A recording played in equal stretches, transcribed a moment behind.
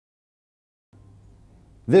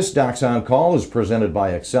This Docs on Call is presented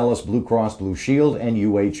by Excellus Blue Cross Blue Shield and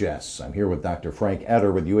UHS. I'm here with Dr. Frank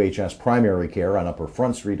Eder with UHS Primary Care on Upper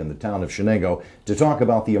Front Street in the town of Shenango to talk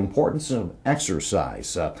about the importance of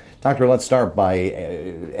exercise. Doctor, let's start by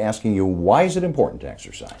asking you, why is it important to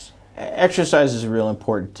exercise? Exercise is real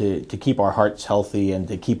important to keep our hearts healthy and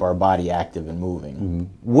to keep our body active and moving. Mm-hmm.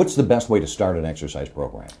 What's the best way to start an exercise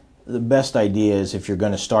program? The best idea is, if you're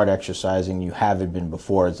going to start exercising, you haven't been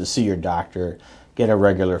before, is to see your doctor, get a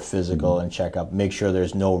regular physical and checkup. Make sure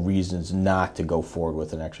there's no reasons not to go forward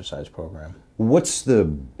with an exercise program. What's the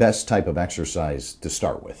best type of exercise to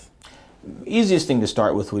start with? Easiest thing to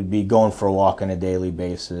start with would be going for a walk on a daily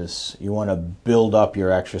basis. You want to build up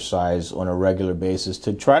your exercise on a regular basis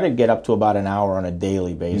to try to get up to about an hour on a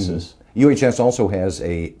daily basis. UHS also has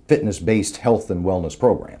a fitness-based health and wellness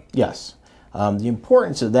program. Yes. The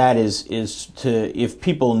importance of that is to, if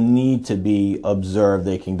people need to be observed,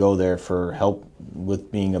 they can go there for help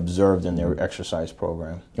with being observed in their exercise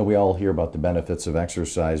program. And we all hear about the benefits of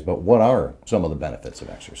exercise, but what are some of the benefits of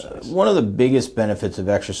exercise? One of the biggest benefits of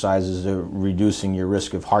exercise is reducing your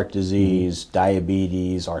risk of heart disease,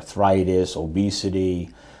 diabetes, arthritis, obesity.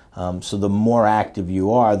 So the more active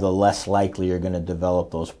you are, the less likely you're going to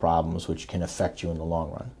develop those problems, which can affect you in the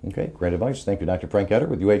long run. Okay, great advice. Thank you, Dr. Frank Eder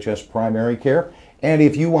with UHS Primary Care. And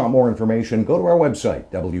if you want more information, go to our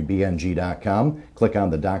website, WBNG.com. Click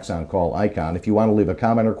on the Docs on Call icon. If you want to leave a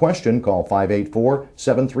comment or question, call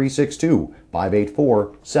 584-7362,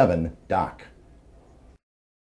 584-7-DOC.